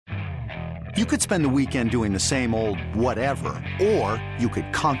You could spend the weekend doing the same old whatever, or you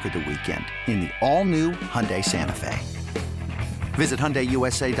could conquer the weekend in the all-new Hyundai Santa Fe. Visit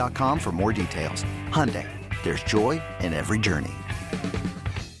HyundaiUSA.com for more details. Hyundai, there's joy in every journey.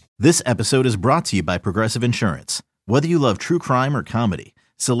 This episode is brought to you by Progressive Insurance. Whether you love true crime or comedy,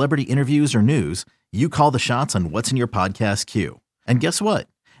 celebrity interviews or news, you call the shots on what's in your podcast queue. And guess what?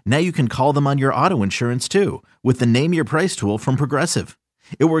 Now you can call them on your auto insurance too with the Name Your Price tool from Progressive.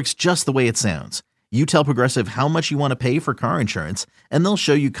 It works just the way it sounds. You tell Progressive how much you want to pay for car insurance, and they'll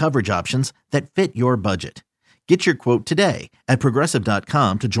show you coverage options that fit your budget. Get your quote today at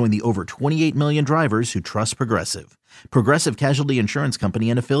Progressive.com to join the over 28 million drivers who trust Progressive. Progressive Casualty Insurance Company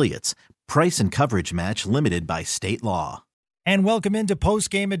and Affiliates. Price and coverage match limited by state law. And welcome into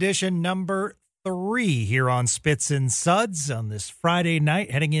post-game edition number 3 here on Spits and Suds on this Friday night,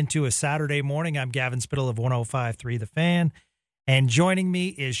 heading into a Saturday morning. I'm Gavin Spittle of 105.3 The Fan. And joining me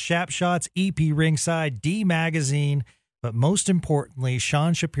is Shap Shots, EP Ringside, D Magazine, but most importantly,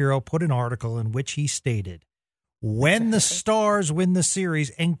 Sean Shapiro put an article in which he stated, when the Stars win the series,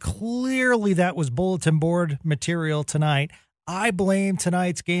 and clearly that was bulletin board material tonight, I blame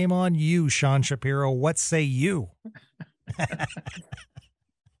tonight's game on you, Sean Shapiro. What say you? If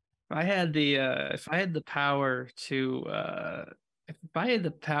I had the power to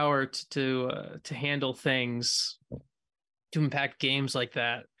handle things, to impact games like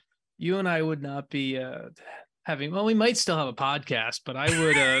that, you and I would not be having. Well, we might still have a podcast, but I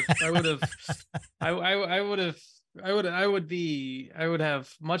would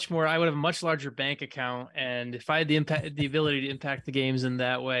have much more. I would have a much larger bank account, and if I had the ability to impact the games in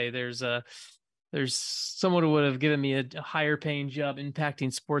that way, there's someone who would have given me a higher paying job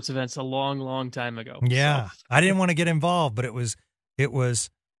impacting sports events a long, long time ago. Yeah, so. I didn't want to get involved, but it was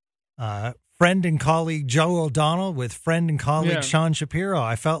friend and colleague Joe O'Donnell with friend and colleague Sean Shapiro.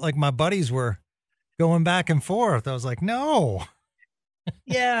 I felt like my buddies were going back and forth. I was like, no.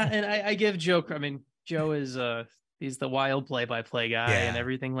 Yeah, and I give Joe. I mean, Joe is he's the wild play-by-play guy and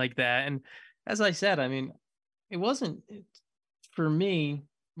everything like that. And as I said, I mean, it wasn't for me.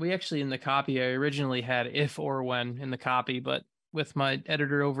 We actually in the copy, I originally had if or when in the copy, but with my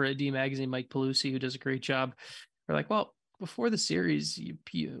editor over at D Magazine, Mike Pelusi, who does a great job, we're like, well, before the series, you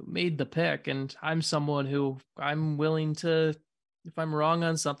made the pick, and I'm someone who I'm willing to, if I'm wrong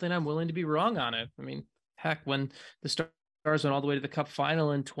on something, I'm willing to be wrong on it. I mean, heck, when the Stars went all the way to the Cup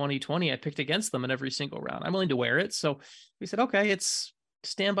final in 2020, I picked against them in every single round. I'm willing to wear it. So we said, okay, it's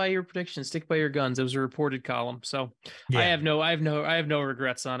stand by your predictions, stick by your guns. It was a reported column. So I have no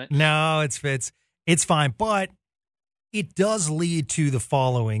regrets on it. No, it's fine. But it does lead to the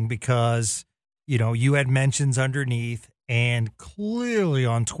following, because, you know, you had mentions underneath, and clearly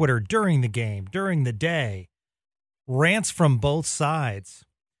on Twitter during the game, during the day, rants from both sides.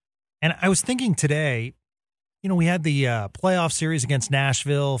 And I was thinking today, you know, we had the playoff series against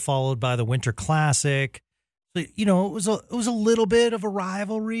Nashville, followed by the Winter Classic. So, you know, it was a little bit of a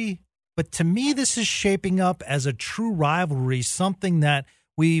rivalry. But to me, this is shaping up as a true rivalry, something that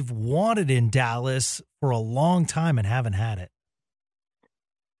we've wanted in Dallas for a long time and haven't had it.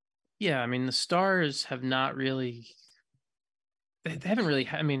 Yeah, I mean, the Stars have not really... They haven't really.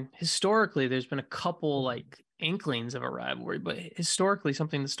 I mean, historically, there's been a couple like inklings of a rivalry, but historically,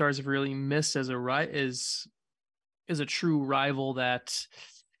 something the Stars have really missed as is a true rival that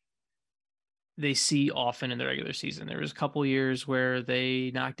they see often in the regular season. There was a couple years where they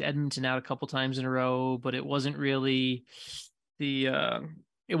knocked Edmonton out a couple times in a row, but it wasn't really kind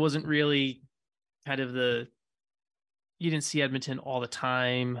of the. You didn't see Edmonton all the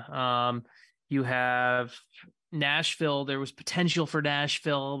time. You have Nashville. There was potential for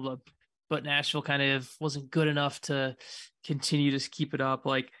Nashville, but Nashville kind of wasn't good enough to continue to keep it up.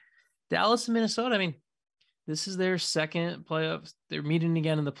 Like Dallas and Minnesota, I mean, this is their second playoffs. They're meeting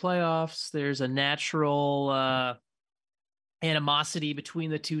again in the playoffs. There's a natural animosity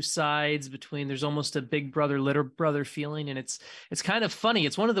between the two sides. There's almost a big brother, little brother feeling, and it's kind of funny.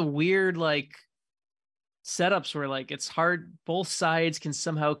 It's one of the weird like setups where like it's hard, both sides can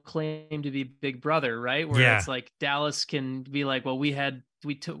somehow claim to be big brother, right? Where it's like Dallas can be like, well, we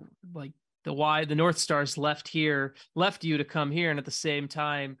took like the North Stars left you to come here, and at the same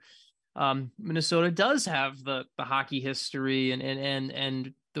time Minnesota does have the hockey history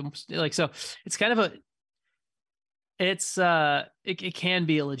and the like, so it's kind of it can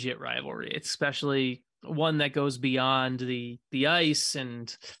be a legit rivalry. It's especially one that goes beyond the ice,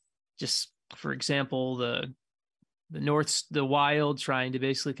 and just for example, the Wild trying to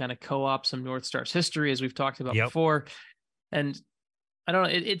basically kind of co-opt some North Stars history, as we've talked about before. And I don't know,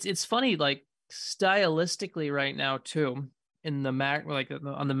 it's funny, like stylistically right now too, in the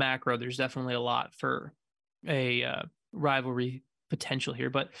on the macro, there's definitely a lot for a rivalry potential here,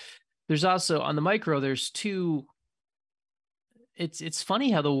 but there's also on the micro, there's two. It's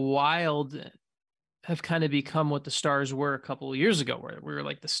funny how the Wild have kind of become what the Stars were a couple of years ago, where we were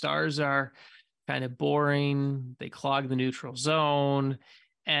like, the Stars are kind of boring. They clog the neutral zone.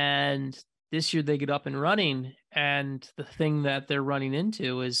 And this year they get up and running. And the thing that they're running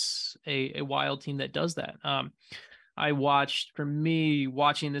into is a Wild team that does that.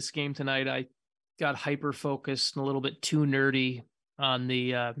 Watching this game tonight, I got hyper focused and a little bit too nerdy on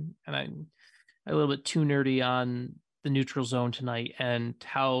a little bit too nerdy on the neutral zone tonight and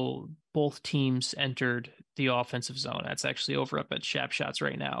how both teams entered the offensive zone. That's actually over up at Shap Shots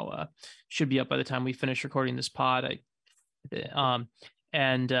right now. Should be up by the time we finish recording this pod.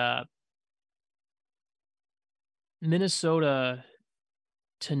 Minnesota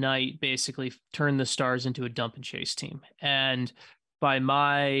tonight basically turned the Stars into a dump and chase team. And by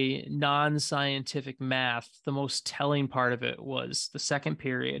my non-scientific math, the most telling part of it was the second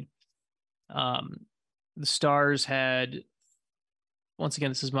period. The Stars had, once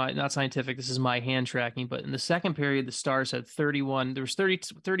again, this is not scientific, this is my hand tracking, but in the second period, the Stars had 31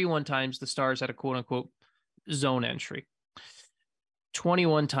 times the Stars had a quote unquote zone entry.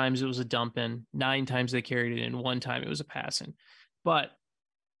 21 times it was a dump in, 9 times they carried it in, 1 time it was a pass in. But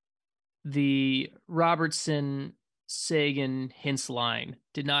the Robertson, Sagan, Hintz line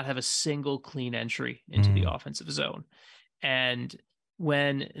did not have a single clean entry into the offensive zone. And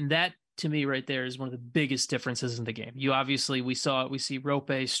that to me right there is one of the biggest differences in the game. We see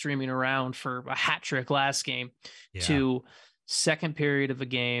Rope streaming around for a hat trick last game to second period of a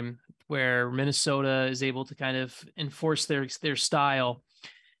game where Minnesota is able to kind of enforce their style.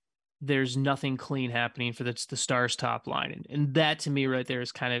 There's nothing clean happening for the Stars top line. And that to me right there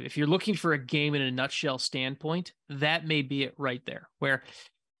is kind of, if you're looking for a game in a nutshell standpoint, that may be it right there, where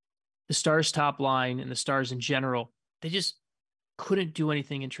the Stars top line and the Stars in general, they just couldn't do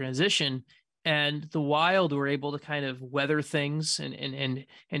anything in transition. And the Wild were able to kind of weather things and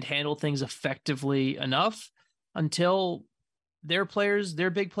handle things effectively enough until their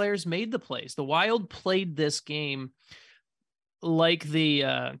big players made the plays. The Wild played this game like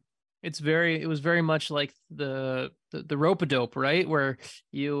it was very much like the rope-a-dope, right? Where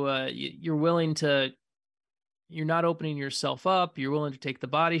you're willing to, you're not opening yourself up. You're willing to take the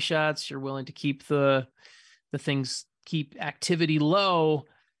body shots. You're willing to keep keep activity low.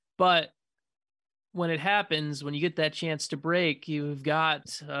 But when it happens, when you get that chance to break, you've got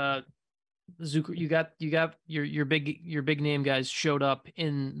Zucker, you got your big name guys showed up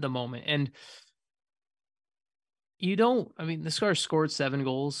in the moment. And the Stars scored 7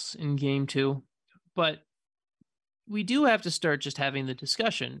 goals in game 2, but we do have to start just having the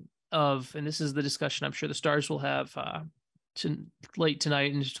discussion of, and this is the discussion I'm sure the Stars will have late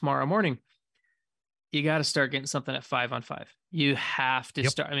tonight and tomorrow morning. You got to start getting something at 5-on-5. You have to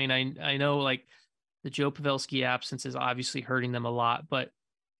start. I mean, I know like the Joe Pavelski absence is obviously hurting them a lot, but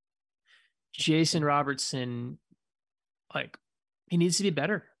Jason Robertson, like, he needs to be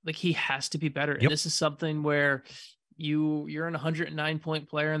better. Like, he has to be better. And this is something where you're an 109-point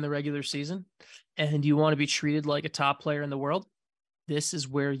player in the regular season and you want to be treated like a top player in the world. This is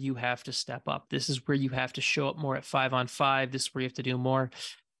where you have to step up. This is where you have to show up more at 5-on-5. This is where you have to do more.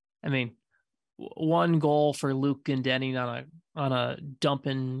 I mean, 1 goal for Luke Glendening on a dump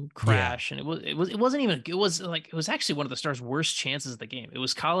and crash. And it was actually one of the Stars' worst chances of the game. It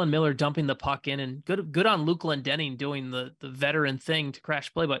was Colin Miller dumping the puck in, and good on Luke Glendening doing the veteran thing to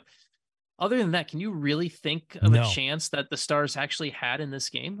crash play. But other than that, can you really think of a chance that the Stars actually had in this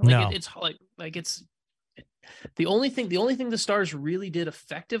game? It's the only thing the Stars really did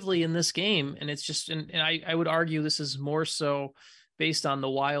effectively in this game. And it's just, and I would argue this is more so based on the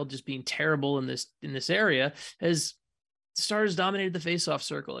Wild just being terrible in this area, as the Stars dominated the faceoff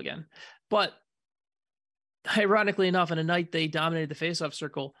circle again. But ironically enough, on a night they dominated the faceoff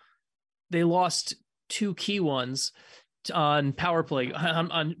circle, they lost 2 key ones on power play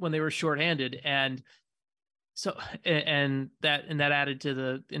on when they were shorthanded, and so that added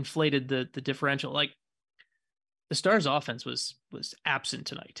to inflated the differential. Like, the Stars' offense was absent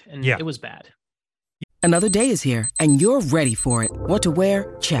tonight, and it was bad. Another day is here, and you're ready for it. What to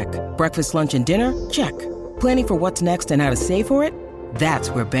wear? Check. Breakfast, lunch, and dinner? Check. Planning for what's next and how to save for it?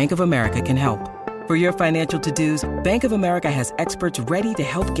 That's where Bank of America can help. For your financial to-dos, Bank of America has experts ready to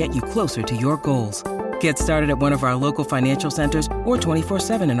help get you closer to your goals. Get started at one of our local financial centers or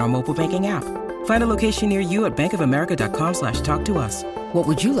 24/7 in our mobile banking app. Find a location near you at bankofamerica.com/talktous. What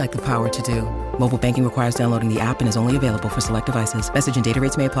would you like the power to do? Mobile banking requires downloading the app and is only available for select devices. Message and data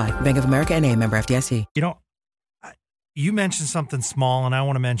rates may apply. Bank of America NA, member FDIC. you mentioned something small, and I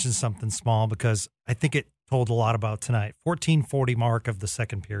want to mention something small because I think it told a lot about tonight. 14:40 mark of the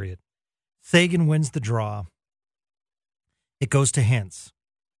second period. Sagan wins the draw. It goes to Hintz.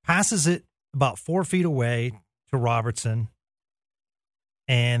 Passes it about 4 feet away to Robertson.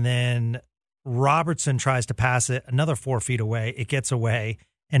 And then Robertson tries to pass it another 4 feet away. It gets away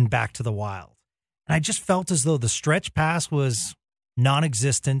and back to the Wild. And I just felt as though the stretch pass was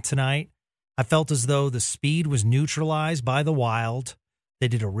non-existent tonight. I felt as though the speed was neutralized by the Wild. They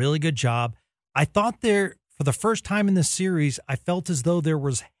did a really good job. I thought there, for the first time in this series, I felt as though there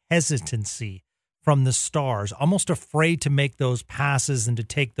was hesitancy from the Stars, almost afraid to make those passes and to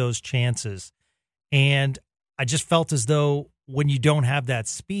take those chances. And I just felt as though when you don't have that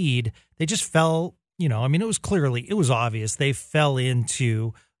speed, they just fell, it was obvious. They fell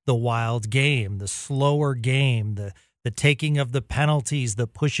into the Wild game, the slower game, the taking of the penalties, the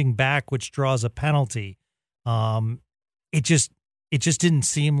pushing back, which draws a penalty. It just didn't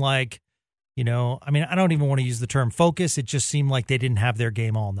seem like, I don't even want to use the term focus. It just seemed like they didn't have their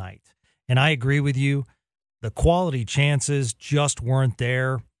game all night. And I agree with you. The quality chances just weren't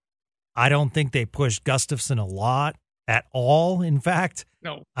there. I don't think they pushed Gustafsson a lot at all. In fact,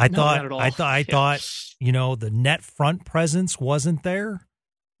 I thought the net front presence wasn't there.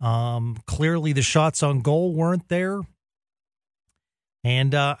 Clearly the shots on goal weren't there.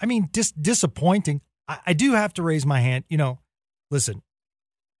 And disappointing. I do have to raise my hand. Listen,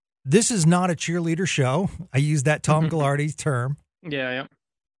 this is not a cheerleader show. I use that Tom Ghilardi term. Yeah.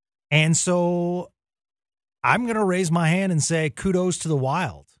 And so I'm going to raise my hand and say kudos to the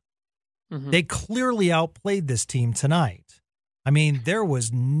Wild. Mm-hmm. They clearly outplayed this team tonight. There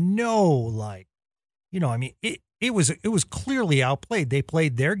was no it was clearly outplayed. They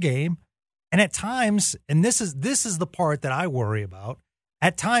played their game. And at times, and this is the part that I worry about,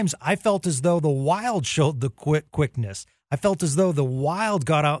 at times I felt as though the Wild showed the quickness. I felt as though the Wild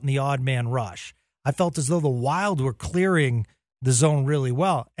got out in the odd man rush. I felt as though the Wild were clearing the zone really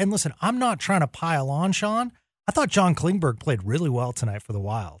well. And listen, I'm not trying to pile on, Sean. I thought John Klingberg played really well tonight for the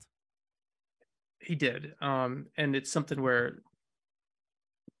Wild. He did. And it's something where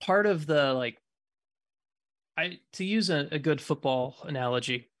part of the, to use a good football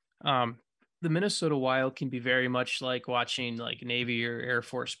analogy, the Minnesota Wild can be very much like watching Navy or Air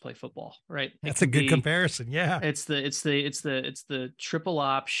Force play football, right? That's a good comparison. Yeah. It's the triple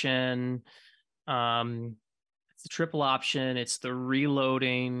option. It's the triple option. It's the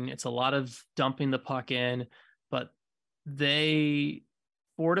reloading. It's a lot of dumping the puck in, but they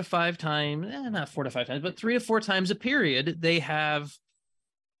 4 to 5 times, not 4 to 5 times, but 3 to 4 times a period, they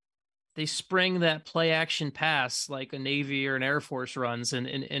spring that play action pass like a Navy or an Air Force runs, and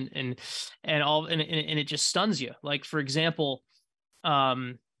it just stuns you. Like, for example,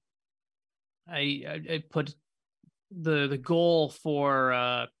 I put the goal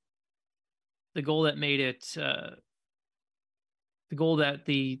for the goal that made it the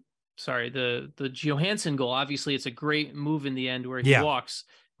Johansson goal. Obviously, it's a great move in the end where he walks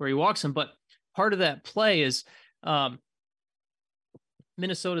him, but part of that play is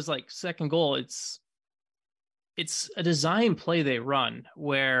Minnesota's second goal. It's a design play they run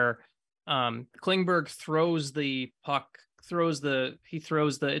where Klingberg throws the puck,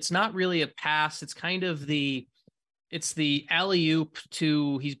 it's not really a pass. It's kind of it's the alley-oop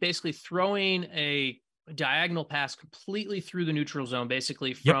to, he's basically throwing a diagonal pass completely through the neutral zone,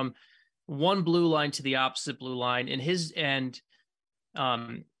 basically from one blue line to the opposite blue line. And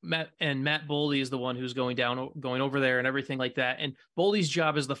Matt Boldy is the one who's going over there and everything like that. And Boldy's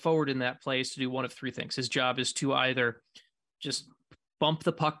job as the forward in that play is to do one of 3 things. His job is to either just bump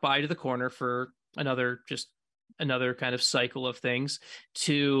the puck by to the corner for another kind of cycle of things,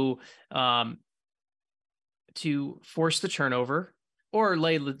 to force the turnover, or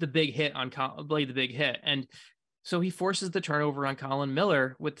lay the big hit. And so he forces the turnover on Colin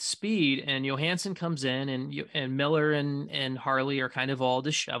Miller with speed, and Johansson comes in, and Miller and Harley are kind of all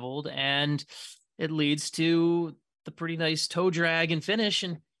disheveled, and it leads to the pretty nice toe drag and finish.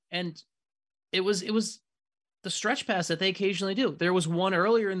 And it was the stretch pass that they occasionally do. There was one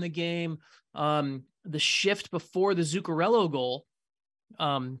earlier in the game, the shift before the Zuccarello goal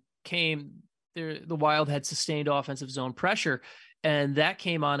came. The Wild had sustained offensive zone pressure, and that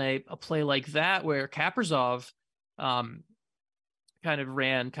came on a play like that where Kaprizov kind of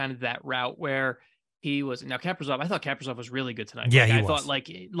ran that route where he was. Now Kaprizov, I thought Kaprizov was really good tonight. Yeah, I was. thought like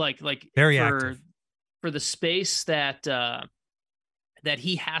very active for the space that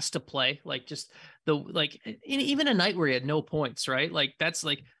he has to play. Even a night where he had no points, right? That's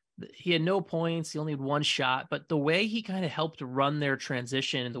he had no points. He only had one shot, but the way he kind of helped run their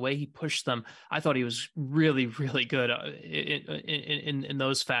transition and the way he pushed them, I thought he was really, really good in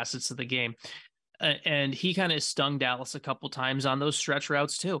those facets of the game. And he kind of stung Dallas a couple times on those stretch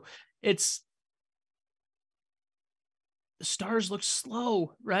routes too. The Stars look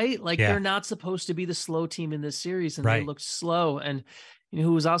slow, right? Like they're not supposed to be the slow team in this series, and they looked slow. And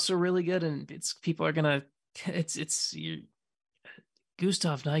who was also really good, and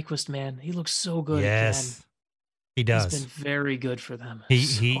Gustav Nyquist, man. He looks so good yes, again. He does. He's been very good for them.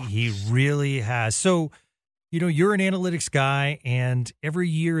 He really has. So, you're an analytics guy, and every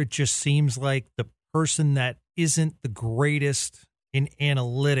year it just seems like the person that isn't the greatest in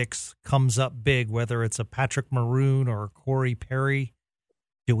analytics comes up big, whether it's a Patrick Maroon or a Corey Perry.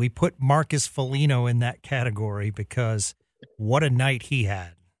 Do we put Marcus Foligno in that category? Because what a night he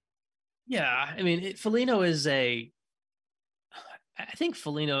had. Yeah, I mean, Foligno is I think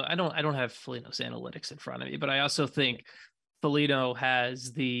Foligno, I don't have Foligno's analytics in front of me, but I also think Foligno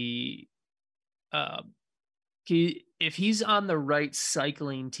has if he's on the right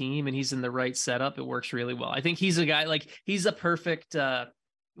cycling team and he's in the right setup, it works really well. I think he's a guy, like, he's a perfect,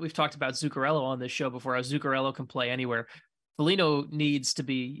 we've talked about Zuccarello on this show before. How Zuccarello can play anywhere. Foligno needs to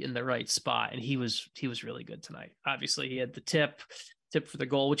be in the right spot, and he was really good tonight. Obviously, he had the tip for the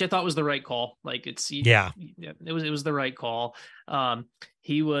goal, which I thought was the right call. Like, it was the right call.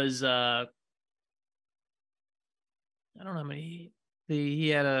 He was I don't know how many. He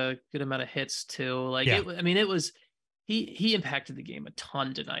had a good amount of hits too. Like, he impacted the game a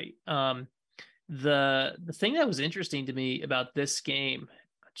ton tonight. The thing that was interesting to me about this game,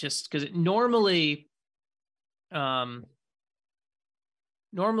 just because normally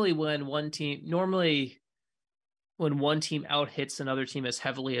when one team out hits another team as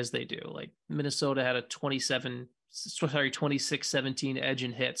heavily as they do, like Minnesota had a 26-17 edge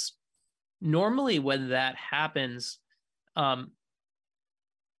in hits. Normally when that happens,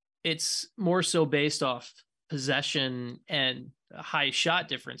 it's more so based off possession and a high shot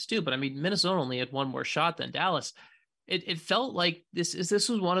difference too. But I mean, Minnesota only had one more shot than Dallas. It felt like this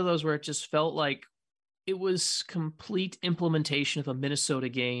was one of those where it just felt like it was complete implementation of a Minnesota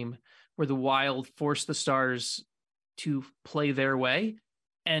game where the Wild forced the Stars to play their way.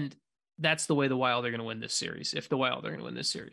 And that's the way the Wild are going to win this series. If the Wild are going to win this series.